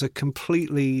 70s, it was a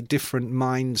completely different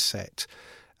mindset.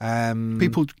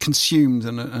 People consumed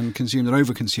and consumed and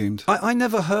overconsumed. I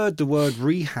never heard the word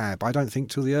rehab, I don't think,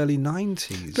 till the early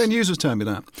 90s. Glenn Hughes was telling me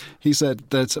that. He said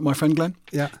that, my friend Glenn?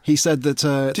 Yeah. He said that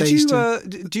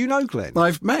do you know Glenn?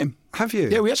 I've met him. Have you?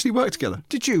 Yeah, we actually worked together.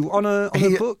 Did you? On a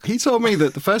book? He told me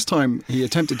that the first time he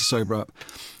attempted to sober up,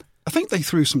 I think they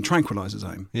threw some tranquilizers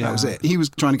at him. Yeah. That was it. He was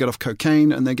trying to get off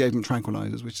cocaine and they gave him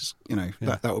tranquilizers, which is,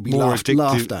 that would be laughed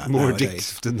at. More nowadays.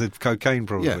 addictive than the cocaine,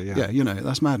 probably. Yeah,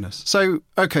 that's madness. So,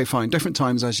 okay, fine. Different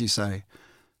times, as you say.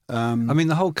 I mean,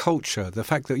 the whole culture, the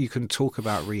fact that you can talk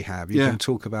about rehab, you can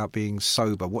talk about being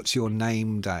sober. What's your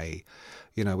name day,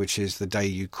 which is the day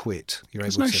you quit.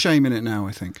 There's no shame in it now,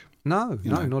 I think. No,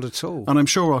 not at all. And I'm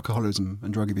sure alcoholism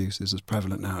and drug abuse is as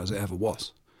prevalent now as it ever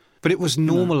was. But it was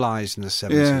normalised in the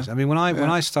 70s. Yeah. I mean, when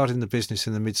I started in the business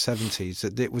in the mid-70s,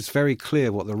 that it was very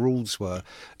clear what the rules were.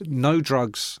 No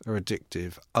drugs are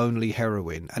addictive, only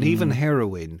heroin. And even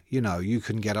heroin, you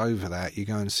can get over that. You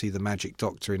go and see the Magic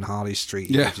Doctor in Harley Street,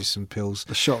 he gives you some pills.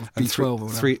 The shot of B12 or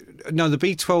whatever. No, the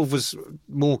B12 was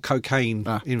more cocaine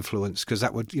influence, because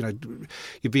that would, you'd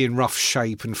be in rough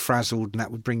shape and frazzled, and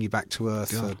that would bring you back to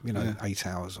earth for, 8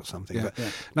 hours or something. Yeah,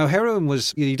 but no, heroin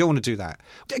was, you don't want to do that.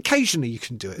 Occasionally you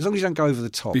can do it, as long as you don't go over the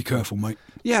top. Be careful, mate.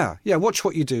 Yeah, watch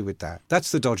what you do with that.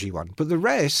 That's the dodgy one. But the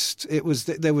rest, there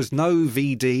was no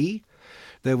VD,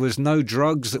 there was no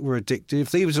drugs that were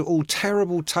addictive. These are all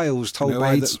terrible tales told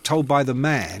by the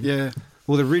man. Yeah.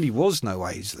 Well, there really was no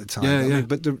AIDS at the time. I mean,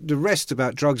 but the rest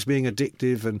about drugs being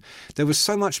addictive, and there was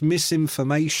so much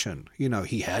misinformation.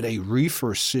 He had a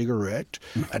reefer cigarette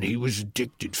and he was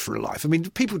addicted for life. I mean,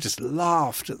 people just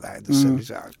laughed at that.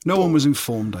 No one was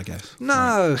informed, I guess.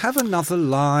 No, have another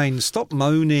line. Stop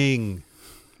moaning.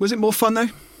 Was it more fun, though?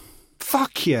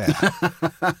 Fuck yeah.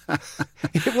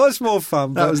 It was more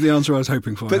fun. That was the answer I was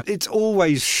hoping for. But it's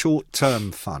always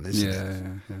short-term fun, isn't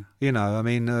it? Yeah. I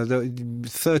mean,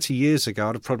 30 years ago,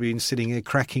 I'd have probably been sitting here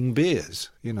cracking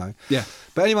beers, Yeah.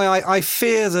 But anyway, I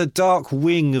fear the dark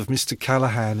wing of Mr.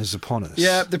 Callahan is upon us.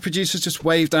 Yeah, the producer's just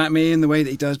waved at me in the way that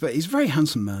he does, but he's a very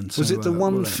handsome man. So, was it the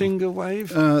one-finger wave?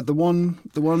 The one,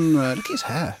 look at his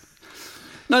hair.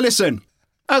 Now listen.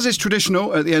 As is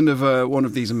traditional at the end of one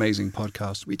of these amazing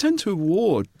podcasts, we tend to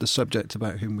award the subject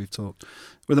about whom we've talked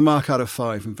with a mark out of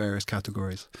 5 in various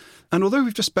categories. And although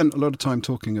we've just spent a lot of time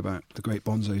talking about the great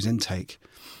Bonzo's intake,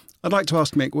 I'd like to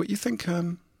ask Mick what you think,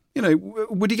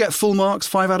 would he get full marks,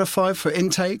 5 out of 5 for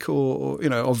intake or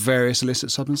of various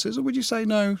illicit substances? Or would you say,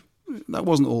 no, that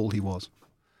wasn't all he was?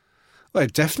 Well,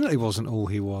 it definitely wasn't all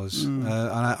he was. And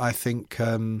I think...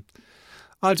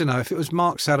 I don't know, if it was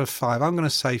marks out of 5, I'm going to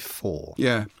say 4.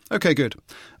 Yeah. Okay, good.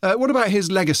 What about his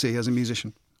legacy as a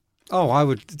musician?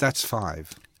 Oh, that's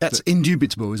 5. That's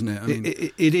indubitable, isn't it? I mean,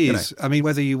 it is. I mean,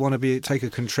 whether you want to take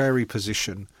a contrary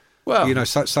position. Well,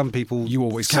 some people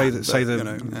say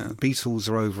the Beatles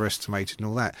are overestimated and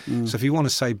all that. So if you want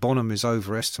to say Bonham is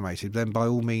overestimated, then by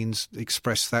all means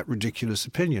express that ridiculous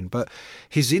opinion. But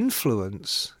his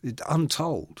influence,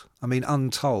 untold. I mean,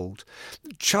 untold.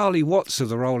 Charlie Watts of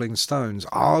the Rolling Stones,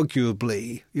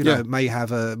 arguably, may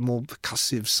have a more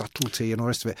percussive subtlety and all the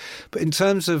rest of it. But in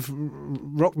terms of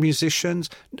rock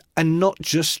musicians, and not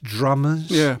just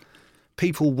drummers,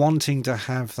 people wanting to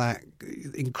have that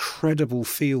incredible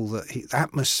feel,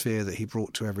 atmosphere that he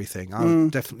brought to everything.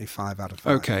 I'm definitely 5 out of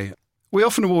 5. Okay. We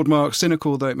often award marks,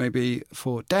 cynical though it may be,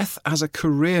 for death as a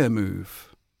career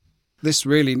move. This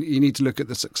really, you need to look at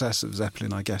the success of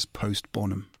Zeppelin, I guess,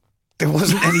 post-Bonham. There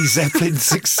wasn't any Zeppelin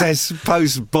success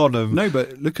post-Bonham. No,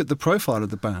 but look at the profile of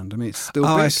the band. I mean, it's still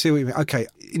big. I see what you mean. Okay,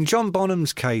 in John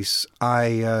Bonham's case,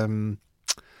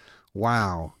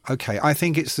 wow. Okay, I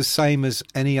think it's the same as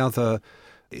any other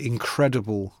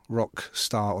incredible rock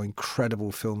star or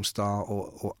incredible film star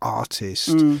or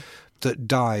artist that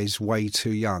dies way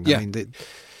too young. Yeah. I mean,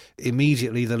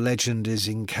 immediately the legend is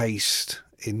encased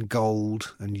in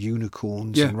gold and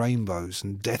unicorns and rainbows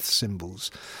and death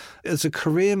symbols. As a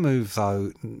career move,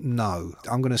 though, no.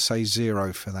 I'm going to say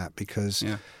 0 for that because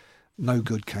no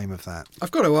good came of that. I've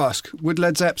got to ask, would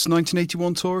Led Zepp's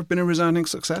 1981 tour have been a resounding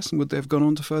success, and would they have gone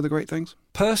on to further great things?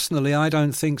 Personally, I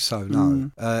don't think so,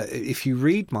 no. If you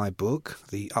read my book,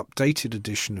 the updated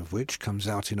edition of which comes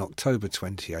out in October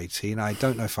 2018, I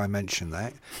don't know if I mentioned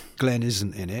that. Glenn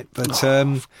isn't in it, but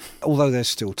although there's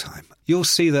still time. You'll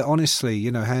see that, honestly,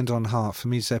 you know, hand on heart, for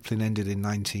me, Zeppelin ended in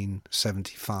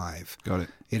 1975. Got it.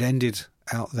 It ended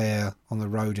out there on the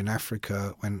road in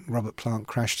Africa when Robert Plant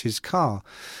crashed his car.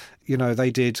 You know, they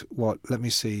did,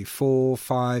 4,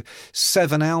 5,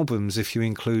 7 albums if you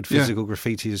include Physical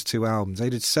Graffiti as 2 albums. They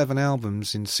did 7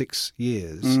 albums in 6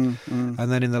 years. And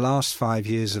then in the last 5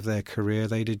 years of their career,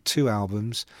 they did 2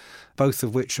 albums, both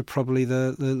of which are probably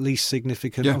the least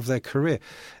significant of their career.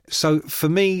 So for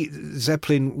me,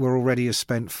 Zeppelin were already a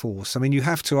spent force. I mean, you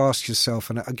have to ask yourself,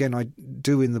 and again, I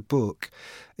do in the book,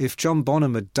 if John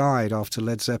Bonham had died after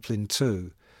Led Zeppelin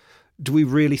 2, do we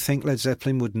really think Led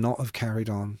Zeppelin would not have carried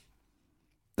on?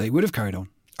 They would have carried on.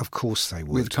 Of course they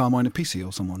would. With Carmine Appice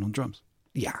or someone on drums.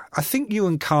 Yeah, I think you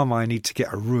and Carmine need to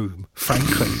get a room,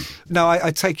 frankly. No,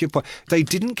 I take your point. They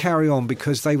didn't carry on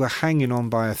because they were hanging on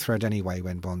by a thread anyway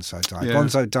when Bonzo died. Yeah.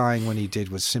 Bonzo dying when he did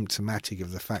was symptomatic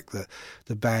of the fact that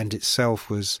the band itself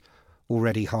was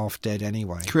already half dead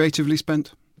anyway. Creatively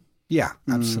spent? Yeah,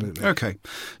 absolutely. Okay.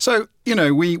 So, you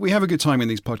know, we have a good time in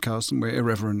these podcasts and we're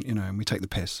irreverent, you know, and we take the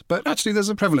piss. But actually there's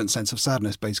a prevalent sense of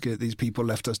sadness, basically, that these people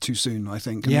left us too soon, I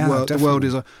think. And the world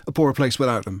is a poorer place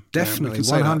without them. Definitely,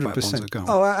 100%.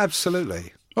 Oh,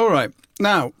 absolutely. All right.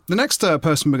 Now, the next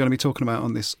person we're going to be talking about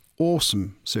on this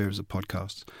awesome series of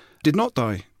podcasts did not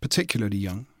die particularly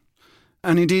young.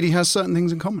 And indeed, he has certain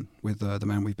things in common with the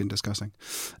man we've been discussing.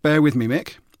 Bear with me,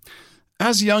 Mick.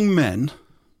 As young men,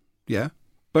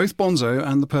 both Bonzo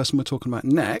and the person we're talking about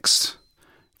next,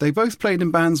 they both played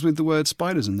in bands with the word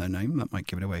spiders in their name. That might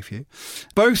give it away for you.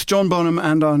 Both John Bonham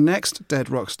and our next dead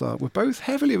rock star were both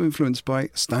heavily influenced by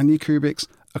Stanley Kubrick's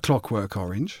A Clockwork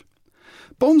Orange.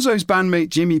 Bonzo's bandmate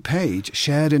Jimmy Page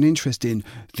shared an interest in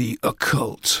the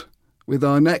occult with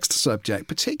our next subject,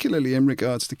 particularly in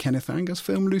regards to Kenneth Anger's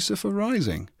film Lucifer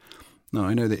Rising. Now,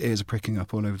 I know the ears are pricking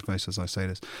up all over the place as I say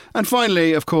this. And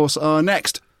finally, of course, our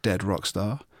next dead rock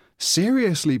star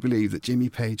seriously believed that Jimmy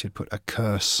Page had put a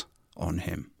curse on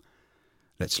him.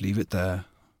 Let's leave it there,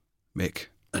 Mick.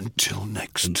 Until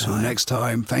next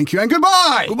time. Thank you and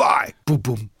goodbye. Goodbye. Boom,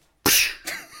 boom.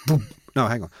 Boom. No,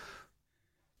 hang on.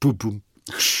 Boom, boom.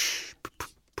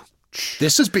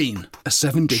 This has been a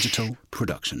 7 Digital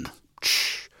production.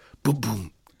 Boom,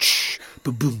 boom.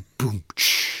 Boom, boom, boom.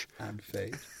 And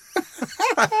fade.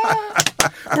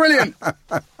 Brilliant.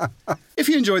 If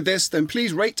you enjoyed this, then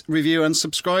please rate, review and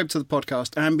subscribe to the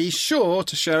podcast and be sure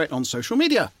to share it on social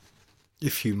media.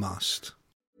 If you must.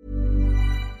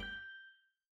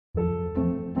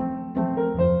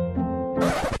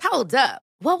 Hold up.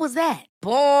 What was that?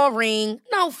 Boring.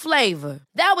 No flavor.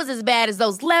 That was as bad as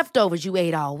those leftovers you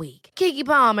ate all week. Keke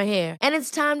Palmer here, and it's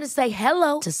time to say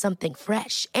hello to something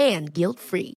fresh and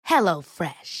guilt-free.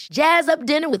 HelloFresh. Jazz up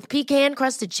dinner with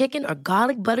pecan-crusted chicken or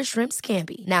garlic butter shrimp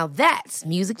scampi. Now that's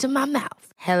music to my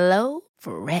mouth.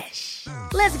 HelloFresh.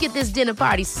 Let's get this dinner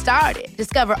party started.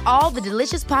 Discover all the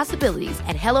delicious possibilities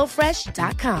at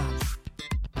HelloFresh.com.